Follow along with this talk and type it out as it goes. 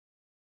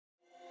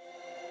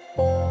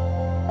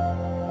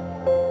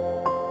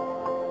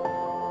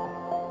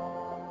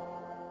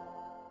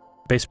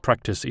best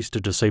practice is to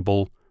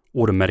disable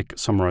automatic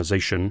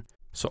summarization.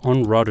 So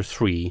on router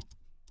 3,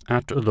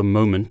 at the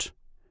moment,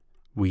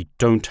 we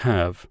don't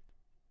have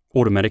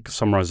automatic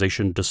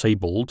summarization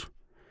disabled.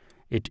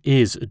 It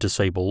is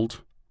disabled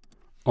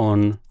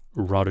on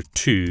router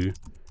 2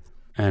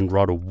 and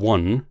router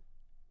 1.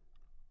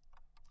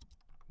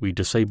 We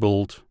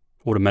disabled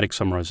automatic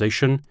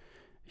summarization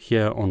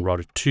here on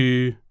router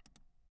 2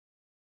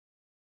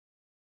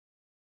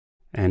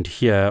 and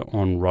here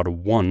on router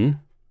 1.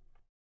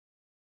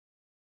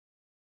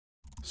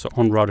 So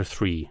on router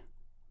 3,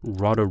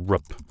 router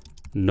RIP,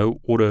 no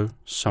auto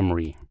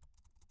summary.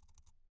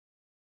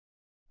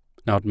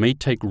 Now it may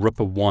take RIP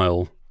a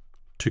while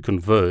to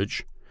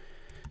converge,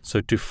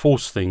 so to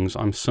force things,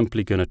 I'm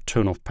simply going to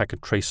turn off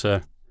Packet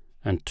Tracer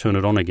and turn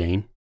it on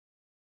again.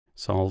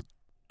 So I'll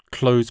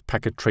close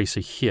Packet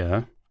Tracer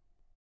here,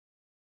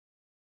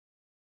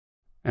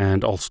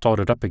 and I'll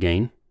start it up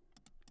again.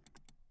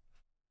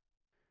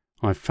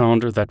 I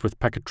found that with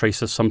Packet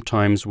Tracer,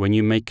 sometimes when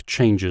you make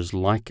changes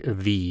like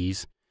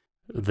these,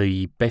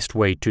 the best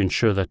way to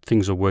ensure that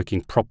things are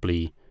working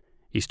properly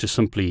is to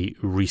simply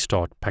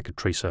restart Packet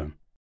Tracer.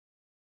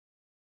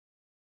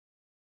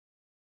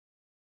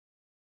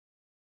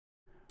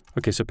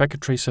 Okay, so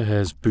Packet Tracer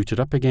has booted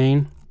up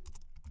again.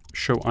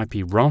 Show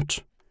IP route.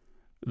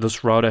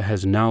 This router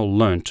has now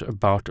learnt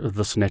about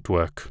this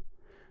network.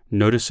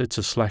 Notice it's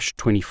a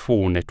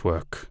 /24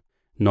 network,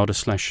 not a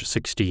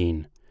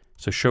 /16.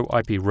 So show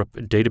IP RIP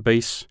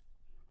database.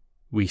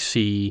 We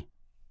see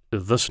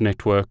this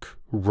network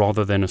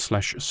rather than a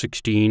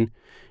 /16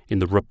 in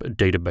the RIP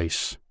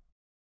database.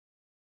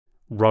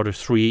 Router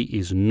 3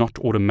 is not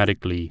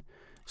automatically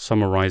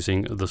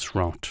summarizing this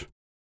route.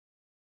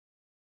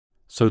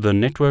 So the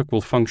network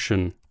will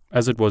function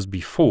as it was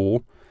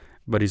before,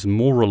 but is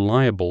more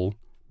reliable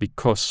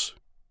because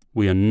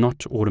we are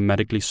not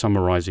automatically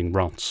summarizing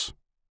routes.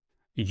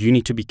 You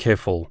need to be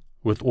careful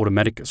with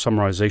automatic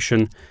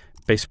summarization.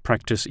 Best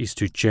practice is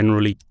to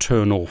generally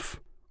turn off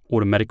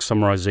automatic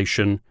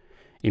summarization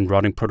in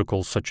routing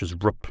protocols such as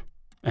RIP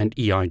and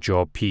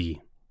EIGRP.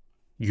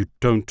 You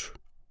don't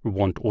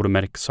want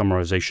automatic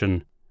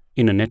summarization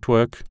in a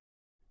network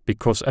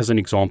because, as an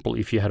example,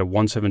 if you had a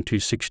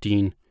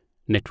 172.16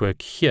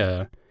 network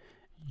here,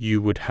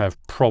 you would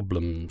have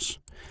problems.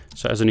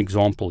 So as an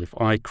example, if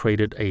I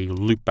created a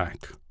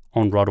loopback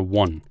on router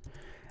 1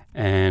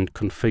 and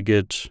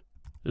configured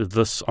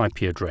this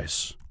IP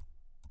address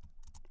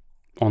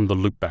on the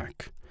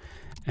loopback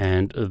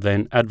and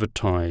then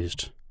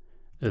advertised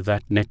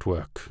that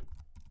network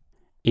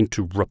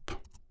into RIP,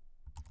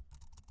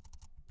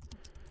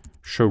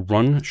 show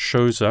run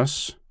shows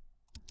us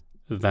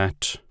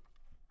that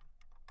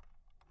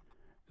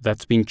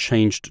that's been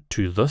changed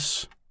to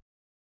this.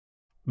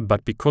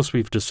 But because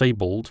we've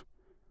disabled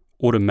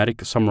automatic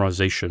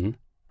summarization,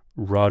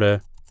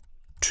 router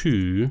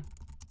 2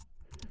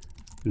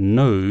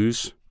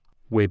 knows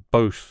where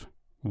both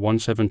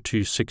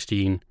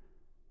 172.16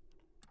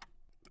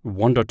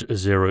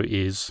 1.0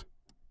 is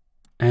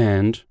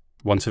and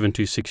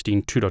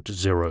 172.16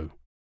 2.0.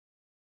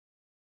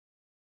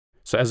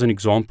 So as an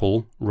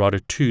example, router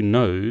 2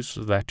 knows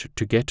that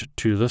to get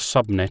to this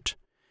subnet,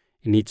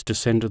 it needs to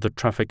send the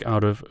traffic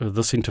out of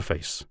this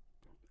interface.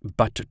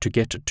 But to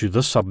get to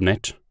this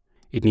subnet,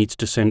 it needs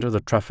to send the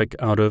traffic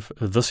out of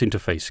this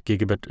interface,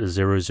 gigabit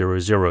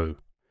 000.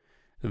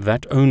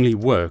 That only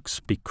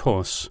works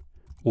because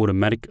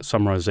automatic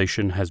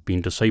summarization has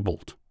been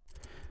disabled.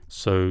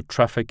 So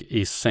traffic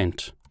is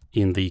sent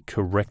in the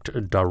correct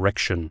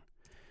direction.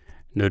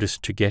 Notice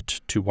to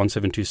get to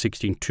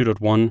 172.16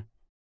 2.1,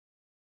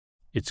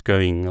 it's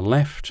going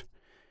left.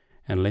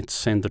 And let's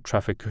send the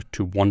traffic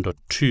to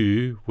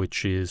 1.2,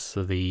 which is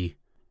the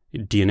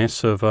DNS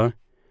server.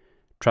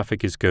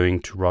 Traffic is going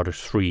to router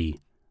 3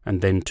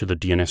 and then to the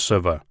DNS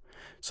server.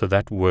 So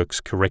that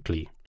works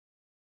correctly.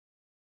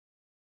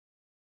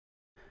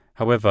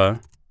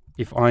 However,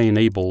 if I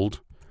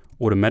enabled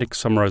automatic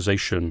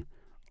summarization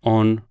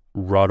on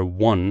router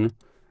 1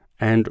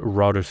 and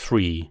router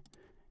 3,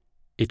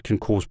 it can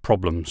cause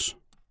problems.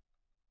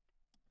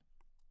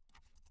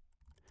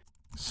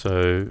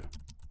 So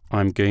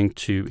I'm going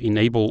to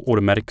enable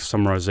automatic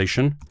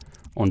summarization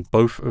on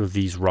both of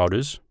these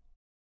routers.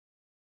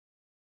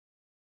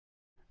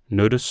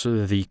 Notice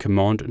the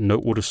command no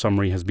auto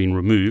summary has been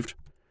removed.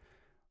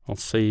 I'll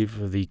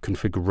save the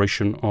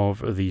configuration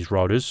of these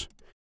routers.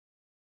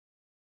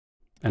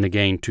 And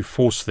again, to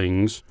force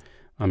things,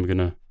 I'm going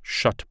to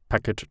shut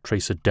Packet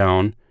Tracer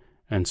down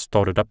and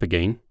start it up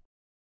again.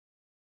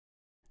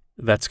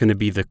 That's going to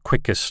be the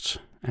quickest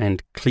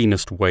and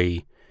cleanest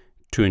way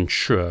to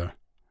ensure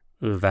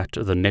that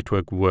the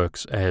network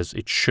works as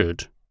it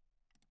should.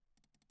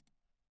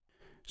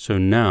 So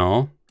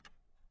now,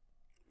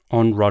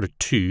 on router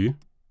 2,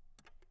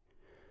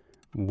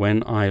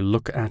 when I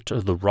look at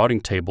the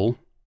routing table,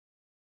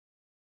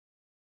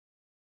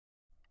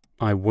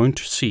 I won't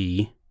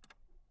see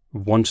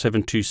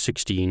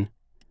 172.16,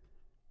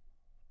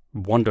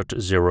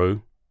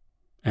 1.0,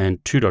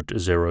 and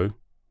 2.0.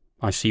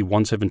 I see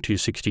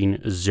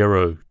 172.16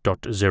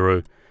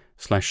 0.0,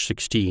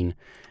 /16,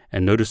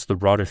 and notice the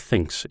router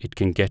thinks it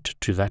can get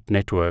to that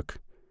network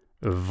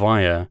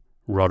via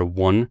router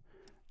 1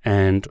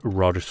 and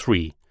router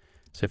 3.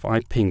 So if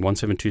I ping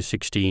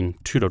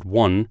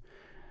 172.16.2.1,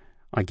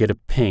 I get a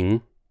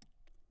ping,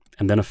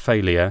 and then a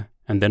failure,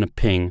 and then a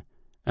ping,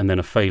 and then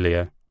a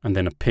failure, and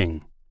then a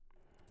ping.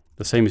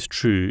 The same is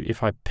true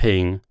if I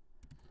ping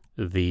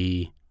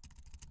the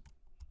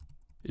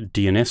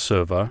DNS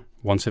server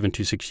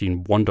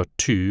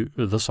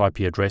 172.16.1.2, this IP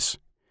address.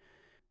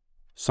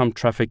 Some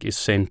traffic is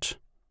sent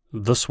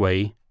this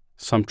way,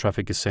 some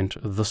traffic is sent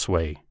this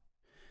way,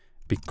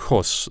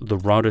 because the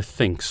router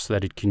thinks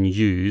that it can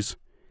use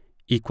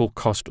equal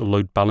cost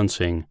load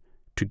balancing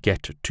to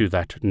get to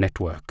that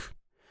network.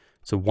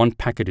 So one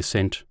packet is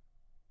sent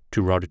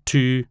to router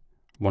 2,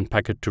 one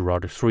packet to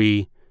router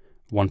 3,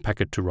 one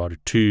packet to router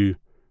 2,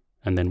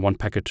 and then one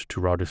packet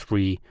to router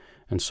 3,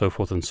 and so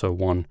forth and so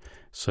on.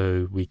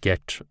 So we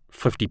get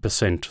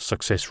 50%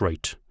 success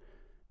rate.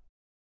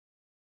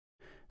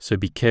 So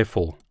be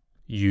careful.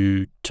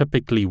 You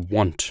typically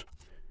want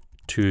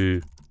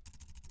to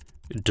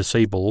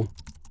disable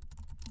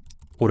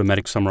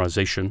automatic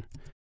summarization.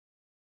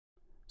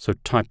 So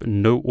type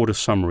no auto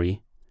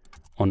summary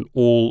on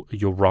all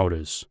your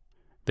routers.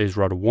 There's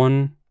router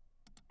 1.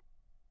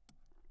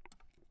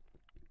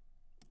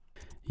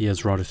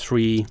 Here's router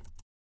 3.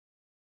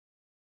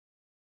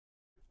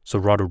 So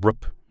router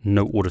RIP,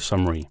 no auto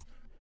summary.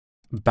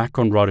 Back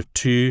on router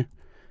 2,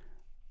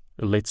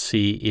 let's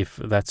see if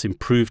that's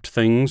improved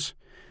things.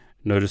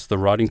 Notice the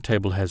routing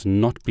table has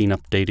not been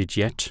updated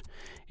yet.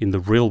 In the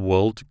real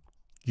world,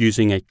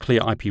 using a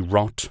clear IP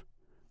route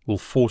will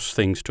force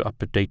things to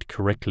update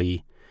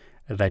correctly.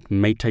 That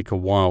may take a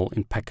while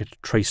in Packet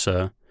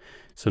Tracer.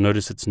 So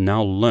notice it's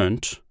now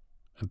learnt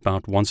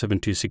about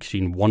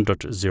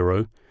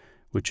 172.16.1.0,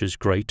 which is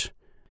great,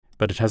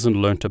 but it hasn't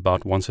learnt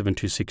about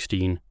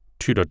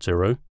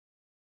 172.16.2.0.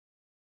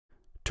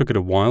 Took it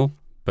a while,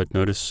 but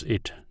notice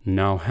it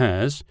now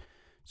has.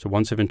 So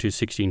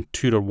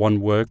 172.16.2.1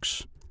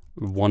 works,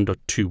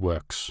 1.2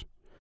 works.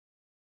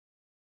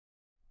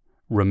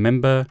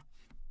 Remember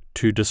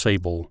to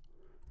disable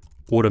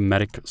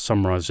automatic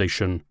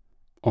summarization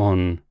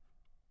on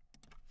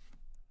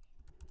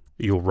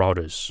your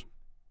routers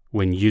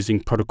when using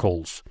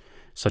protocols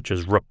such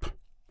as RIP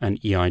and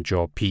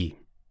EIGRP.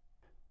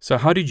 So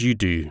how did you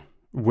do?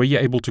 Were you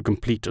able to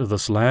complete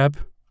this lab?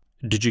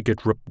 Did you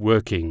get RIP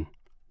working?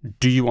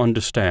 Do you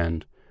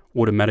understand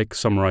automatic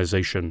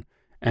summarization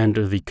and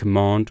the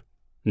command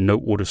no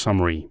auto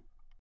summary?